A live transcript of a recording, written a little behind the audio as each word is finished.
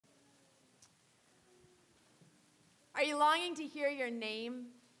Are you longing to hear your name?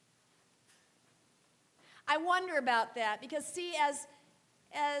 I wonder about that because, see, as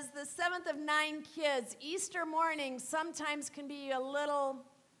the seventh of 9 kids, Easter morning sometimes can be a little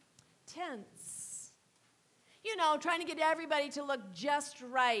tense. You know, trying to get everybody to look just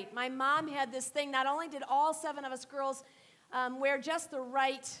right. My mom had this thing. Not only did all 7 of us girls wear just the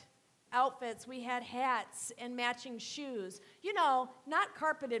right outfits, we had hats and matching shoes. You know, not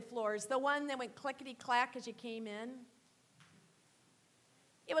carpeted floors, the one that went clickety-clack as you came in.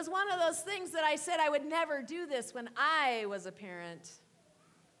 It was one of those things that I said I would never do this when I was a parent.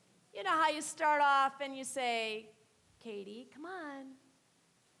 You know how you start off and you say, Katie, come on.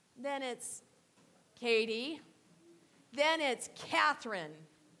 Then it's Katie. Then it's Catherine.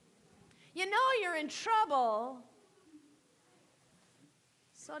 You know you're in trouble.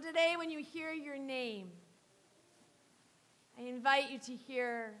 So today when you hear your name, I invite you to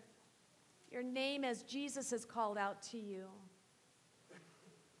hear your name as Jesus has called out to you.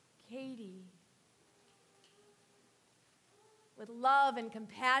 Katie. With love and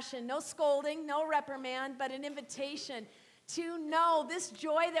compassion, no scolding, no reprimand, but an invitation to know this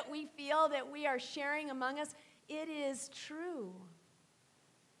joy that we feel that we are sharing among us, it is true.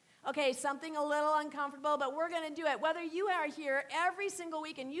 Okay, something a little uncomfortable, but we're going to do it. Whether you are here every single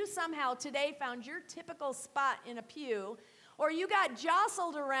week and you somehow today found your typical spot in a pew, or you got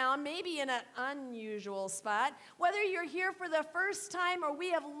jostled around, maybe in an unusual spot, whether you're here for the first time or we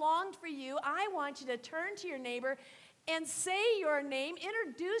have longed for you, I want you to turn to your neighbor and say your name,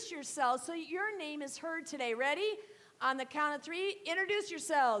 introduce yourself so your name is heard today. Ready? On the count of 3, introduce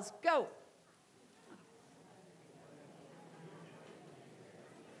yourselves. Go.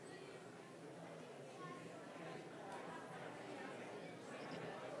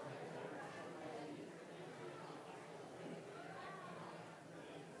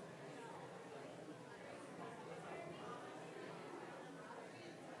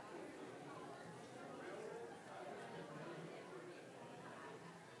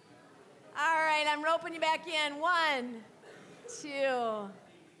 I'm roping you back in. 1, 2,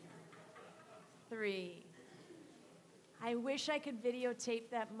 3. I wish I could videotape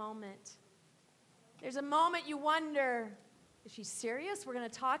that moment. There's a moment you wonder, is she serious? We're going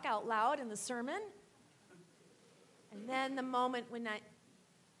to talk out loud in the sermon? And then the moment when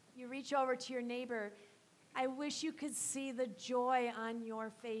you reach over to your neighbor, I wish you could see the joy on your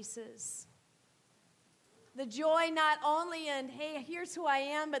faces. The joy not only in, hey, here's who I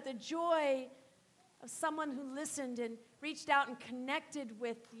am, but the joy of someone who listened and reached out and connected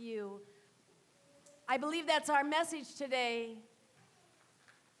with you. I believe that's our message today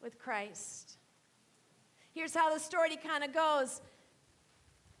with Christ. Here's how the story kind of goes.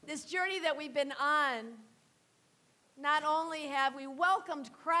 This journey that we've been on, not only have we welcomed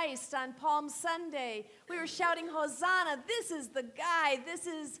Christ on Palm Sunday, we were shouting, Hosanna, this is the guy, this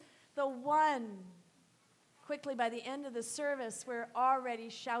is the one. Quickly, by the end of the service, we're already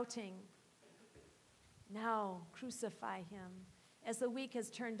shouting, now crucify him. As the week has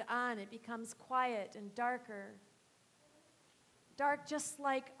turned on, it becomes quiet and darker. Dark just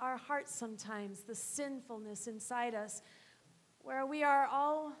like our hearts sometimes, the sinfulness inside us, where we are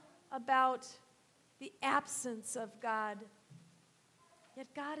all about the absence of God. Yet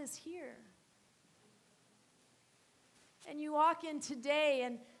God is here. And you walk in today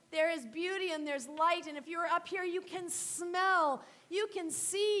and there is beauty and there's light, and if you're up here, you can smell, you can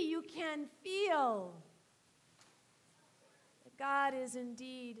see, you can feel that God is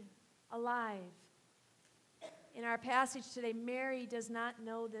indeed alive. In our passage today, Mary does not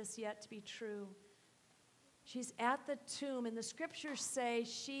know this yet to be true. She's at the tomb, and the scriptures say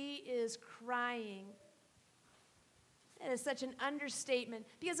she is crying. It is such an understatement.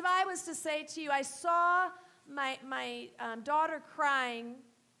 Because if I was to say to you, I saw my daughter crying,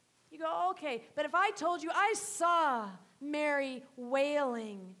 you go, okay. But if I told you I saw Mary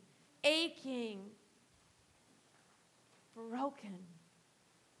wailing, aching, broken,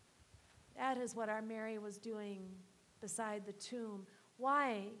 that is what our Mary was doing beside the tomb.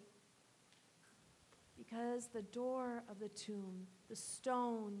 Why? Because the door of the tomb, the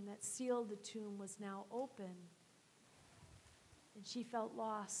stone that sealed the tomb, was now open. And she felt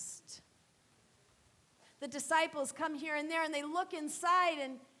lost. The disciples come here and there and they look inside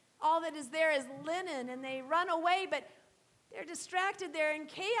and all that is there is linen and they run away, but they're distracted. They're in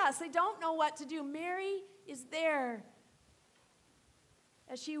chaos. They don't know what to do. Mary is there.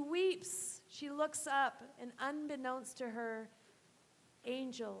 As she weeps, she looks up, and unbeknownst to her,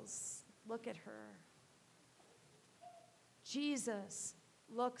 angels look at her. Jesus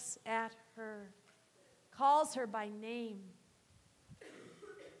looks at her, calls her by name.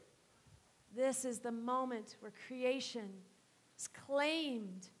 This this is the moment where creation is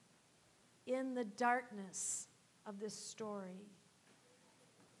claimed in the darkness of this story.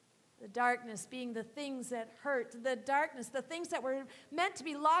 The darkness being the things that hurt, the darkness, the things that were meant to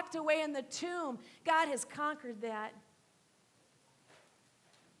be locked away in the tomb. God has conquered that.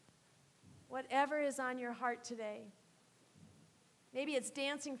 Whatever is on your heart today, maybe it's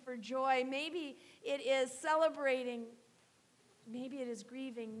dancing for joy, maybe it is celebrating, maybe it is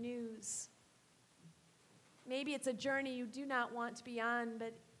grieving news. Maybe it's a journey you do not want to be on,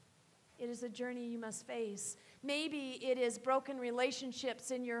 but it is a journey you must face. Maybe it is broken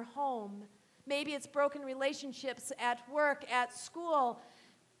relationships in your home. Maybe it's broken relationships at work, at school.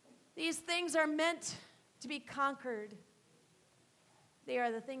 These things are meant to be conquered. They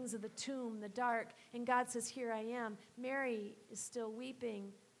are the things of the tomb, the dark. And God says, here I am. Mary is still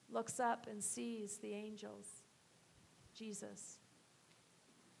weeping, looks up and sees the angels. Jesus.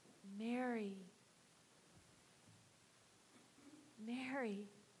 Mary. Mary.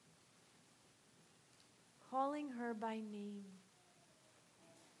 Calling her by name.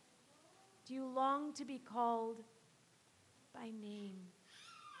 Do you long to be called by name?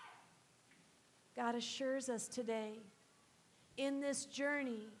 God assures us today, in this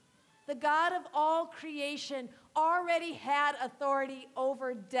journey, the God of all creation already had authority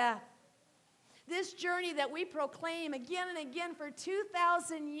over death. This journey that we proclaim again and again for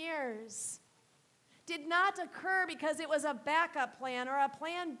 2,000 years did not occur because it was a backup plan or a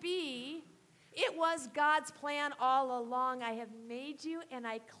plan B. It was God's plan all along. I have made you and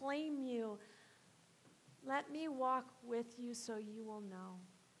I claim you. Let me walk with you so you will know.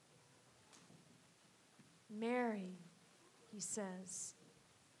 Mary, he says.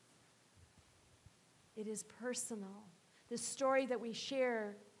 It is personal. The story that we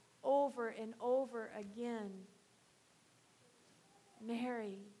share over and over again.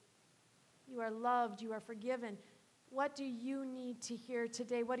 Mary, you are loved, you are forgiven. What do you need to hear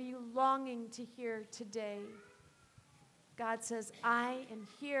today? What are you longing to hear today? God says, I am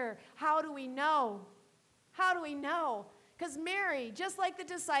here. How do we know? How do we know? Because Mary, just like the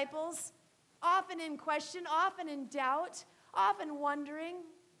disciples, often in question, often in doubt, often wondering,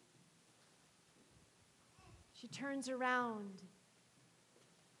 she turns around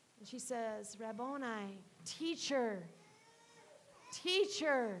and she says, Rabboni, teacher,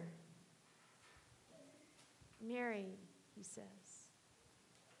 teacher. Mary, he says,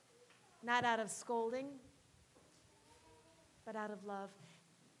 not out of scolding, but out of love.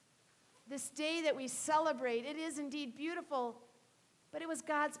 This day that we celebrate, it is indeed beautiful, but it was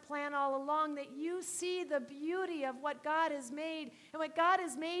God's plan all along that you see the beauty of what God has made. And what God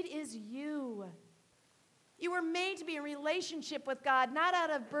has made is you. You were made to be in relationship with God, not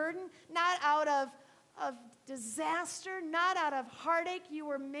out of burden, not out of disaster, not out of heartache. You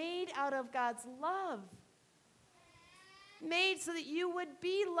were made out of God's love. Made so that you would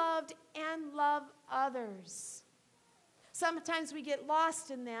be loved and love others. Sometimes we get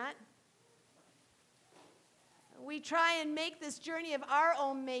lost in that. We try and make this journey of our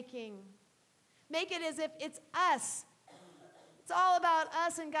own making. Make it as if it's us. It's all about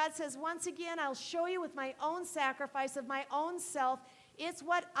us, and God says, once again, I'll show you with my own sacrifice of my own self. It's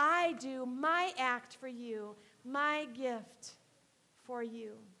what I do, my act for you, my gift for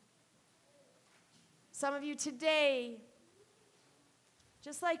you. Some of you today,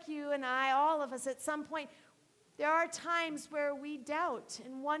 just like you and I, all of us at some point, there are times where we doubt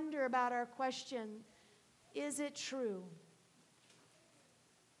and wonder about our question. Is it true?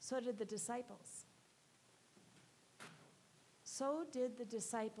 So did the disciples. So did the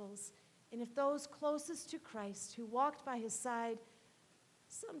disciples. And if those closest to Christ who walked by his side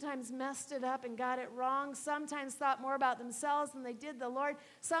sometimes messed it up and got it wrong, sometimes thought more about themselves than they did the Lord,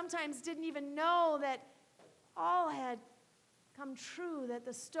 sometimes didn't even know that all had come true, that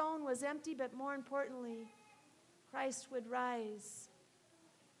the stone was empty, but more importantly, Christ would rise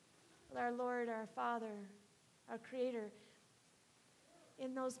with our Lord, our Father, our Creator.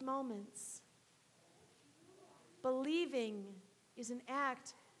 In those moments, believing is an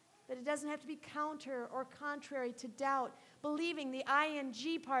act that it doesn't have to be counter or contrary to doubt. Believing, the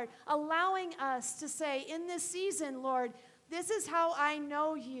ing part, allowing us to say, in this season, Lord, this is how I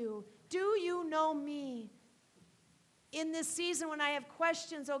know you. Do you know me? In this season when I have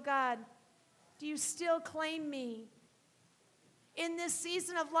questions, oh God, do you still claim me? In this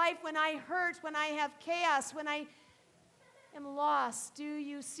season of life when I hurt, when I have chaos, when I am lost, do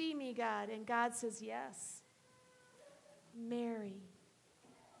you see me, God? And God says, yes. Mary,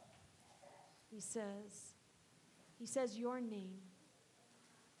 he says your name.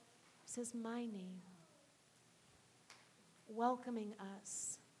 He says my name. Welcoming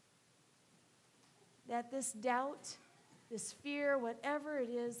us that this doubt, this fear, whatever it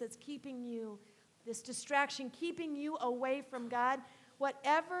is that's keeping you, this distraction, keeping you away from God,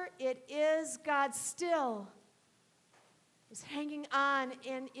 whatever it is, God still is hanging on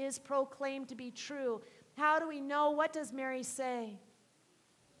and is proclaimed to be true. How do we know? What does Mary say?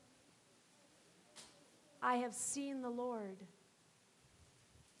 I have seen the Lord.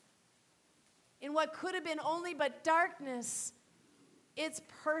 In what could have been only but darkness, it's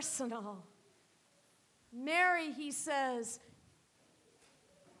personal. Mary, he says,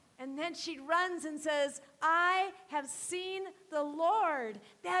 and then she runs and says, I have seen the Lord.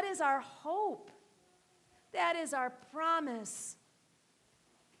 That is our hope. That is our promise.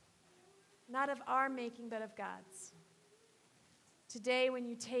 Not of our making, but of God's. Today, when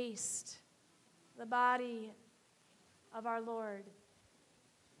you taste the body of our Lord,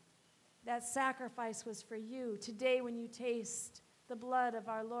 that sacrifice was for you. Today, when you taste the blood of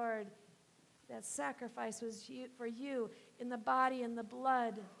our Lord, that sacrifice was for you in the body and the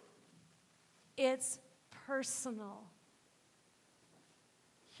blood. It's personal.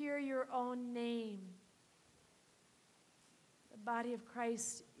 Hear your own name. The body of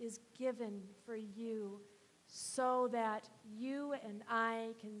Christ is given for you so that you and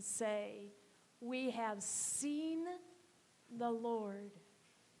I can say, we have seen the Lord.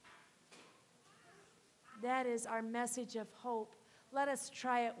 That is our message of hope. Let us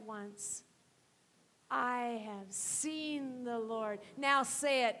try it once. I have seen the Lord. Now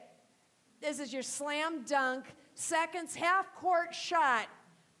say it. This is your slam dunk, seconds, half-court shot.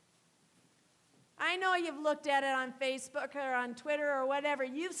 I know you've looked at it on Facebook or on Twitter or whatever.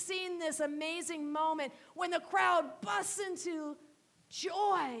 You've seen this amazing moment when the crowd busts into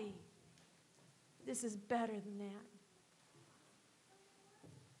joy. This is better than that.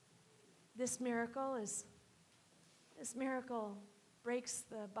 This miracle breaks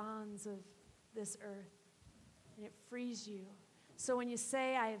the bonds of this earth, and it frees you. So when you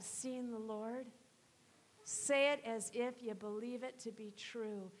say, I have seen the Lord, say it as if you believe it to be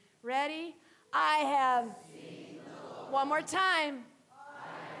true. Ready? I have seen the Lord. One more time.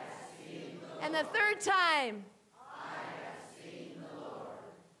 I have seen the Lord. And the third time. I have seen the Lord.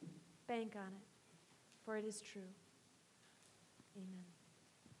 Bank on it, for it is true. Amen.